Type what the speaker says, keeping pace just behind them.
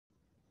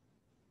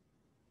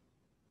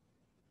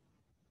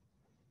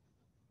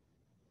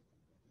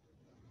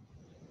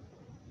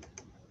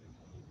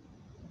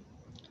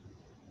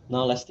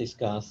Now let's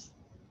discuss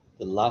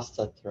the last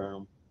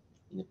term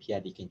in the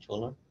PID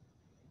controller,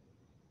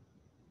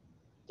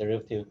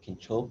 derivative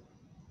control.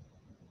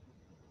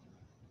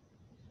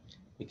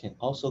 We can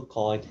also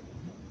call it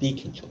D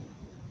control.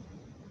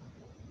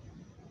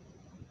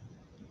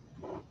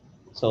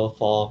 So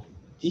for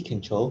D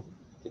control,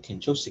 the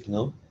control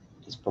signal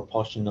is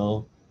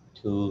proportional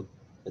to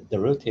the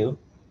derivative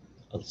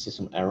of the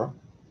system error.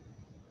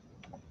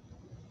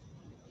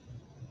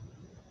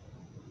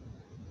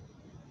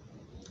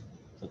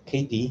 So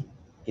KD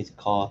is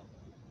called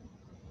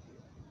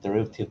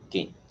derivative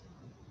gain.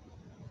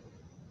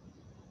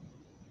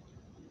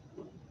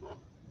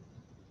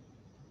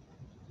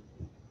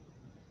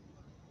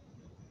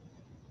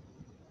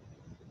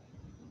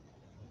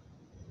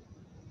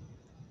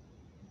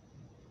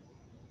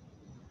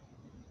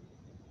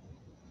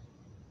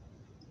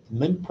 The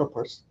main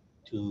purpose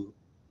to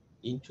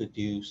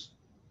introduce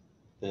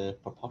the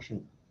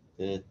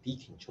D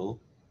control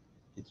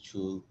is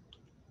to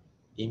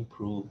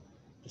improve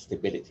the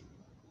stability.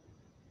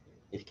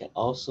 It can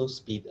also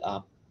speed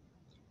up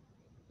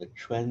the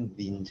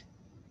transient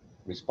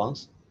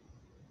response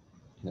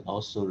and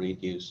also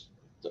reduce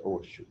the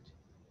overshoot.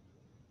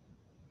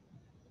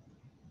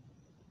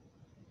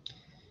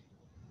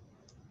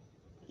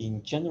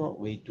 In general,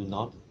 we do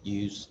not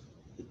use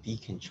the D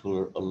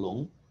controller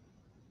alone.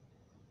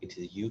 It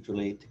is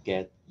usually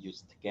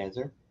used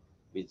together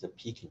with the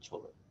P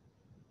controller.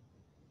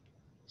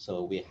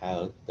 So we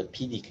have the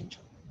PD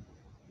control.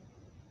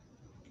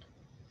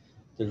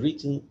 The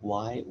reason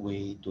why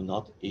we do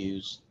not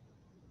use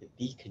the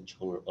D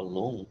controller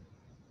alone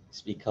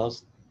is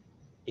because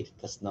it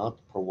does not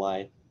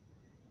provide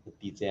the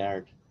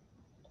desired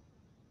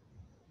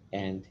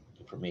end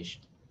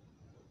information.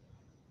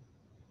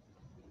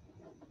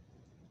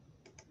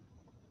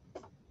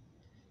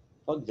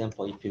 For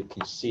example, if you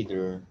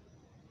consider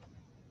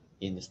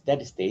in the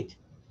steady state,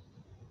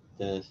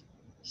 the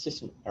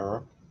system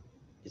error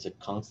is a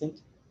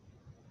constant.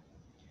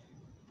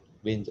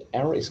 When the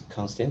error is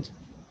constant,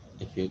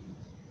 if you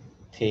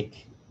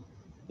take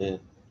if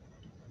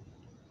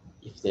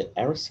the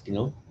error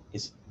signal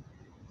is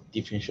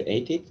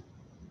differentiated,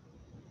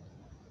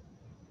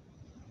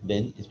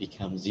 then it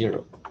becomes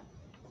 0.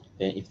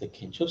 Then if the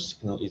control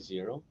signal is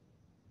 0,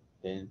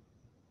 then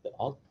the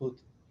output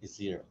is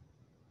 0.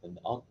 Then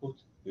the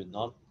output will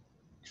not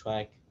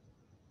track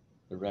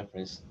the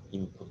reference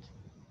input.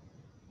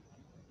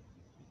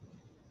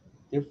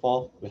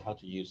 Therefore, we have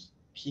to use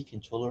P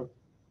controller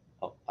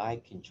or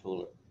I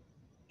controller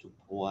to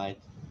provide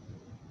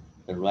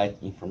the right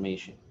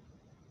information.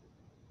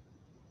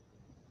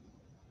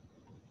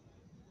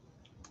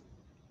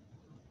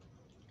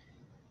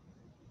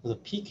 The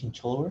D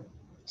controller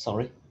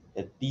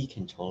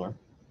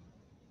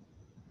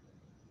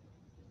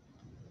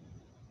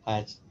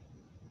has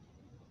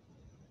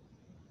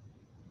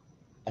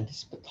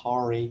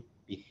anticipatory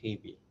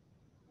behavior.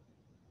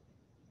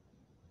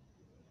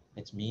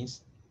 It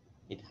means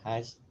it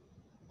has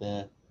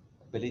the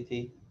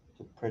ability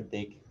to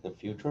predict the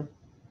future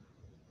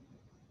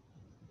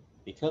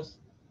because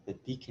the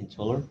D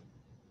controller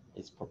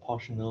is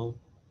proportional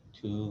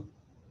to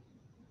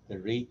the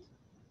rate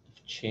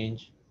of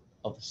change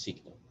of the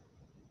signal.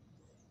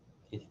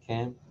 It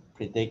can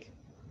predict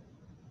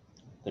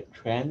the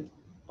trend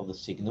of the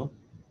signal.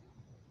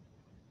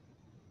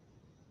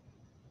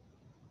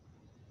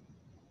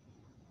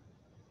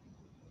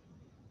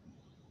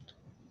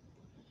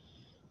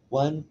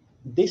 One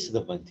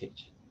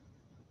disadvantage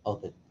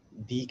of the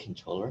D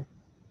controller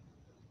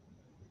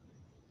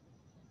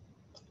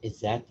is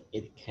that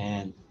it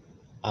can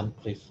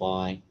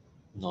amplify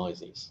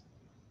noises.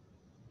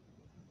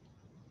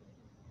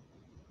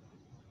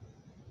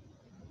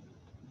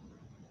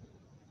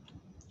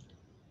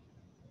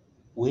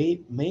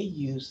 We may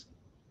use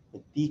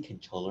the D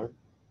controller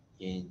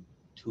in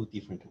two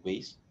different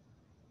ways.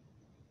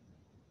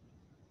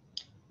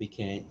 We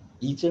can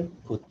either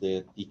put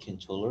the D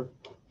controller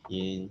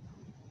in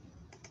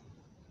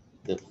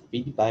the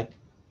feedback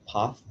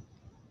path,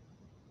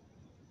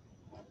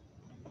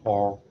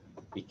 or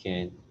we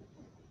can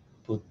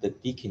put the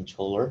D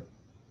controller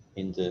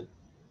in the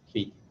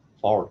feed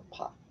forward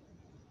path.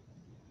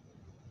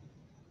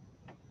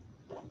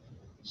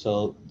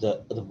 So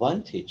the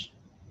advantage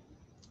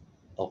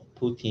of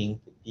putting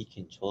the D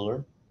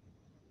controller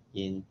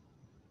in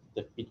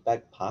the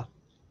feedback path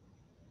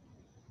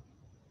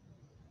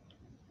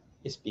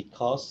is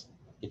because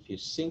if you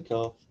think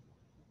of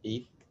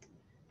if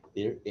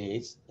there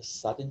is a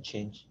sudden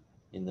change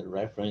in the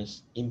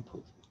reference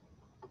input,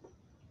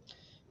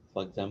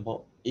 for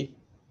example, if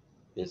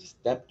there's a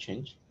step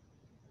change,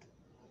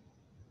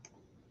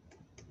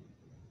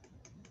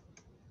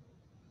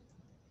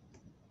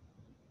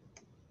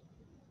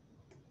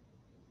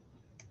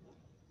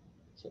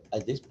 so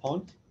at this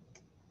point,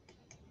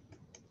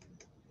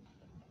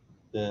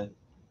 the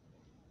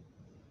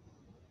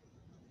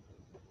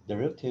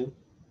derivative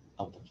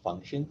of the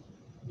function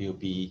will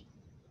be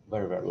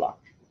very, very large.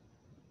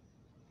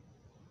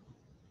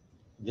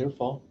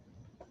 Therefore,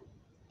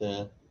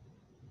 there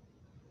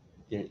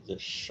is a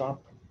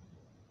sharp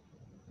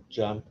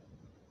jump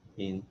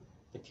in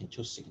the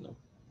control signal.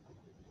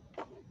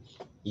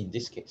 In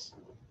this case,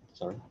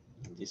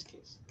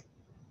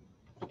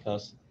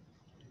 because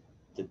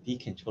the D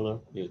controller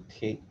will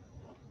take,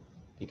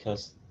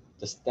 because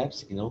the step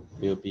signal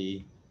will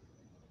be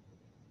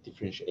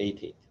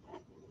differentiated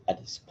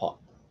at this spot.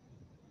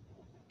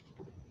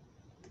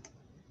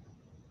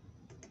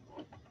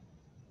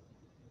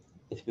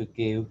 It will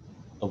give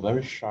a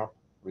very sharp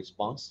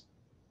response.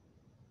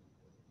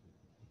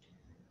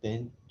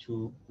 Then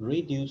to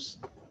reduce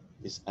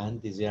this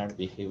undesired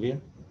behavior,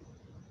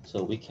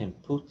 so we can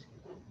put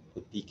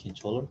the D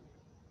controller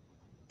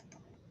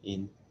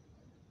in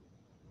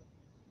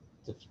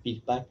the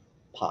feedback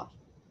path,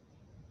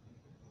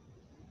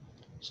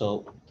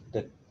 so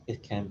that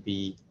it can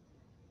be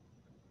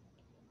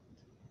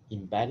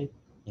embedded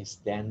in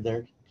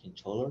standard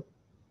controller,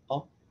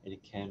 or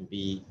it can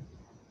be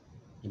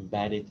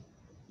embedded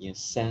in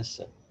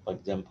sensor, for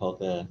example,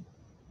 the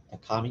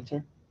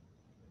tachometer,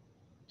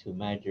 to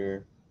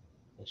measure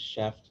the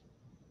shaft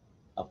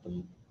of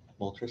the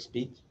motor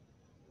speed.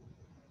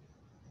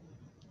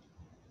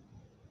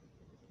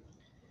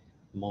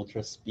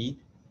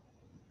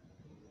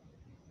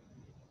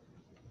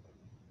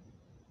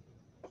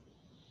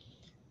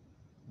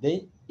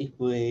 Then if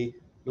we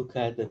look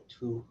at the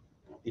two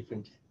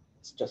different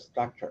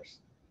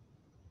structures,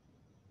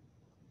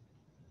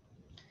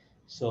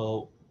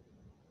 so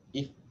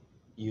if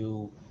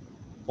you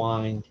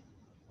find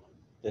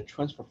the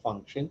transfer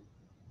function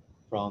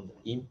from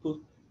the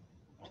input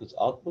to the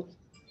output,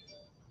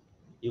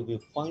 you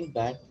will find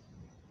that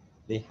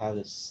they have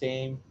the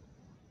same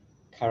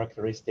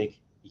characteristic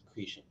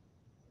equation.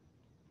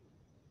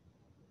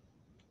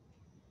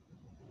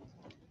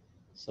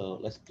 So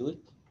let's do it.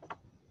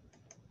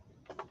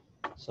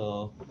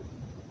 So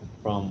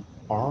from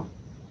R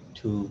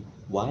to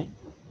Y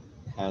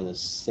have the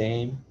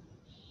same,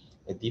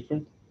 a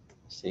different,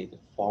 say the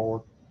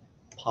forward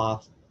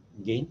path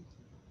gain.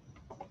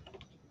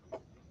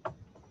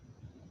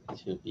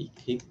 It will be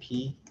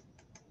Kp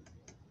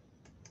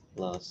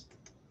plus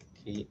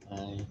Ki.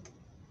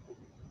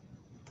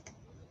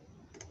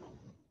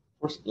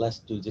 First, let's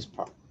do this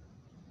part.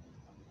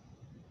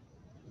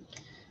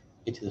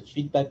 It is a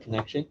feedback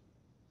connection,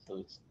 so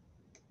it's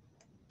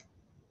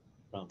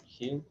from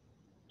here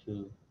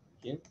to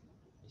here.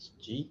 It's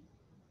G,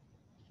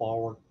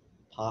 forward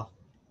path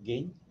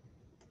gain,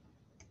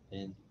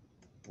 and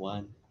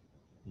 1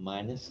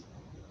 minus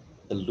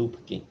the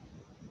loop gain.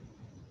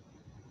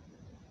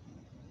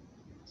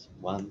 It's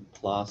 1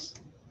 plus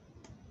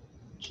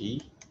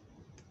G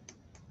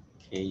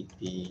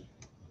KDS,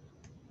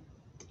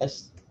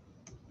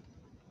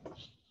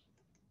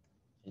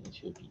 and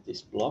it will be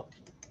this block.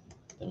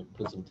 Then we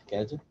put them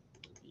together.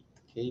 It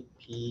will be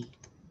Kp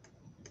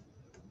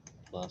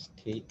plus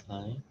Ki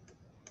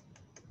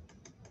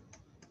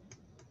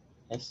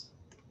S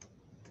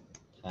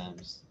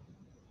times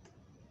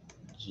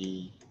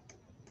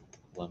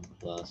G1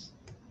 plus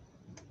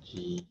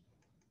G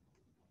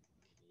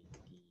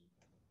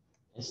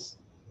KDS.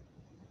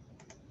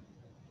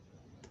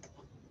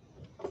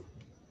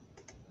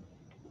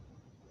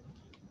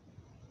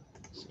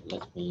 So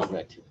let me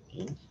write it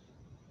again.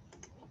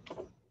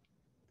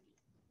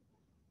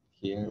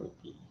 Here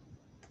would be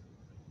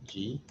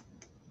G1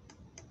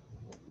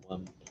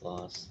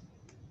 plus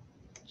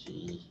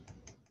G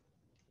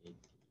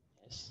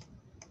KDS,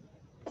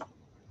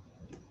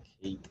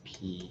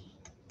 Kp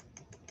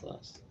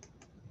plus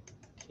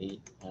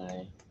Ki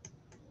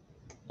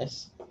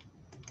S,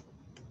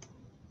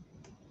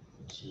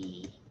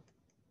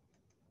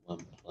 G1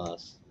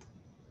 plus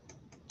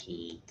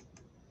G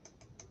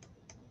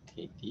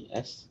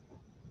KDS,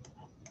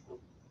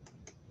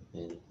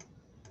 then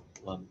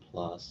 1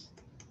 plus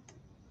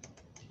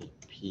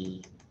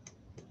Kp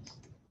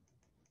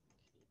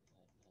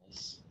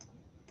plus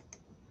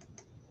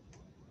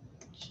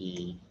KIS,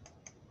 G1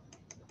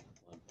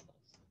 plus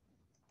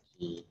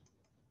G KDS.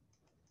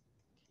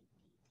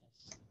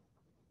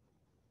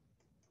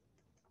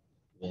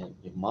 When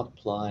we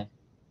multiply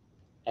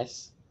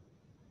S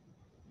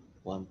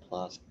 1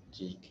 plus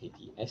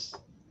GKDS,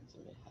 so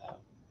we have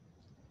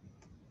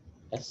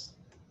S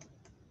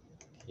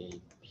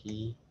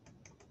Kp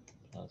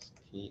plus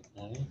Ki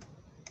times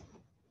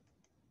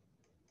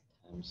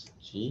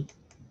G.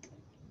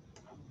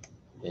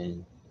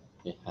 Then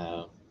we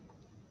have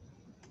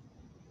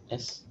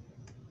S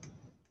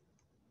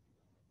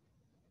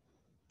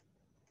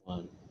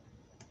 1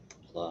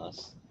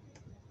 plus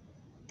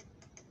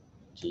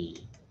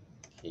GKDS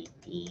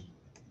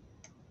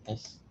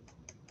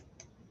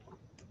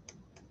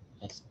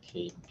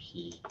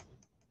SKP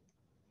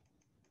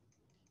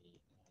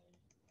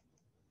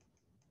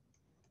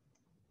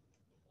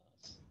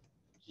plus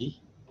G.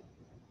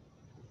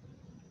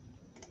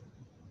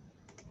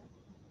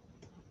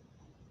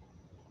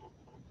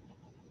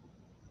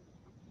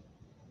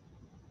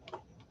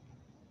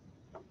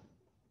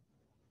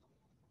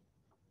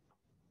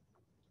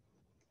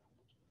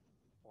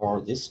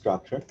 For this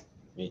structure,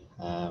 we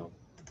have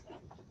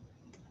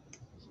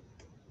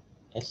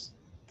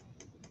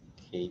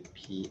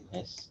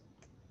SKPS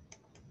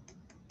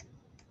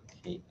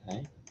ki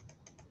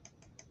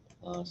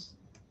plus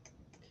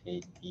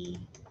kd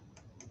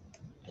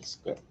s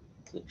squared.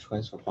 The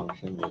transfer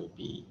function will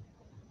be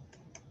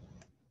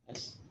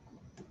s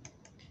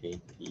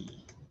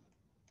kd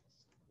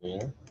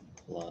squared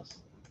plus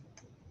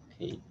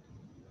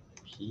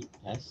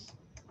kps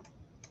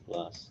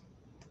plus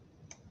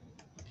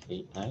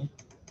ki and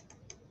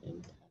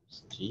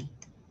times g,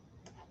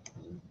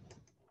 and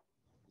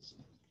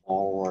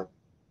forward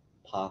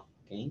path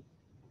gain,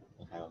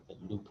 we have the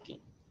loop gain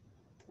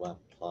 1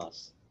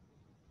 plus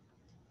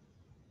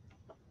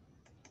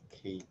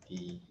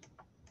kd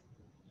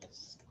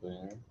s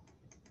squared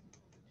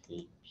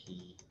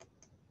kp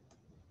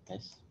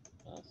s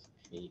plus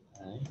ki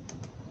sg.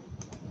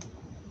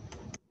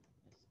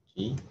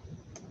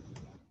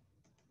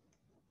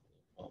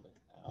 Therefore, we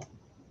have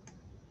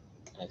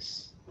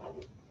s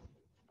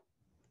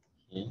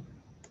here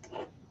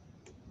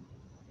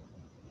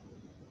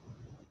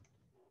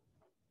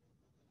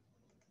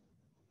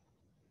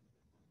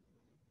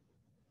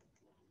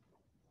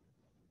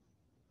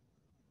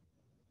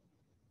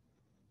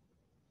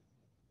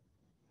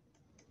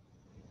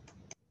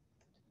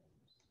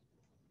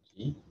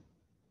g.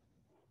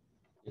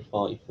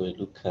 Therefore, if we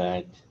look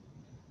at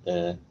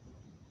the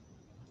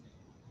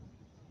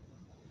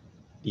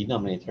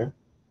denominator,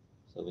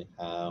 so we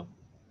have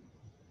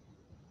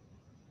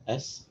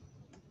s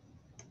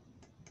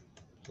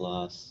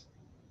plus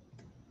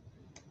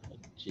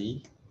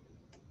g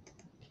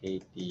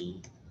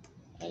kd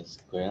s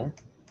squared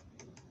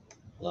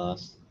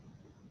plus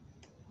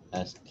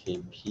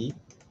skp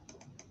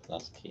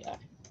plus ki.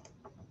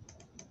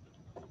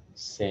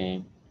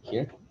 Same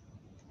here.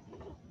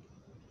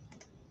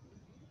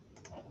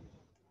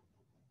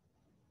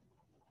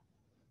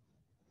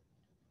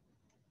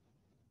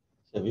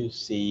 So we'll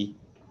see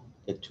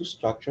the two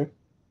structures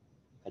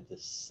at the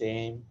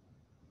same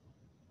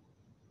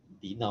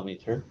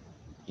denominator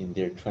in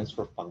their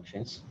transfer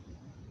functions.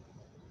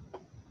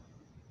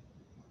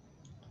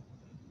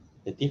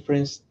 The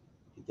difference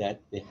is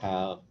that they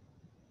have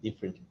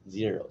different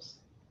zeros.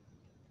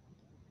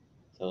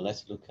 So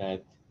let's look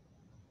at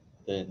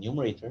the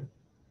numerator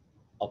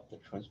of the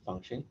transfer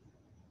function.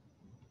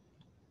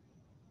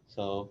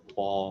 So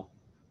for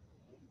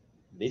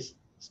this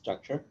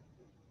structure,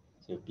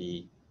 it will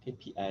be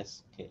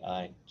kps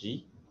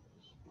kig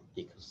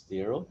equals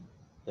 0.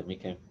 Then we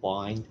can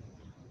find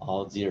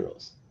all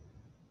zeros.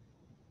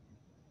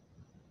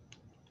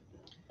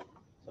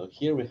 So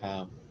here we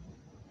have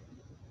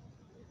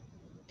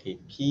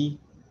kp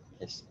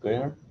s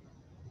squared.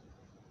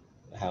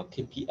 We have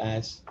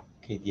kps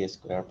kds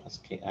squared plus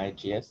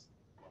kigs.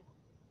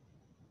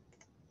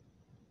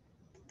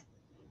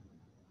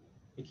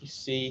 We can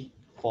see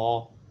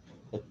for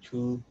the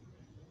two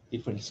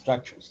different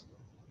structures,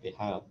 they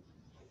have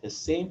the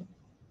same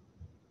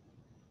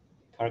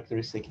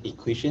characteristic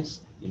equations.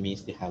 It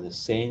means they have the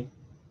same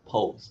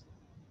poles,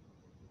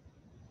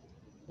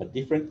 but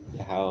different,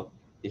 they have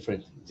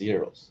different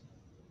zeros.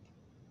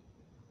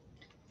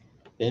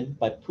 Then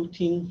by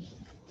putting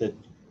the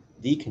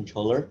D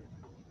controller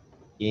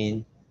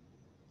in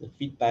the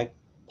feedback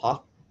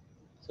path,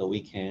 so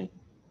we can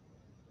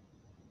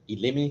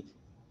eliminate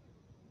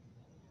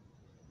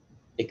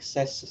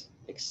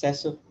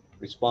excessive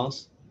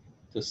response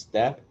to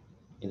step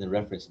in the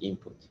reference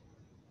input.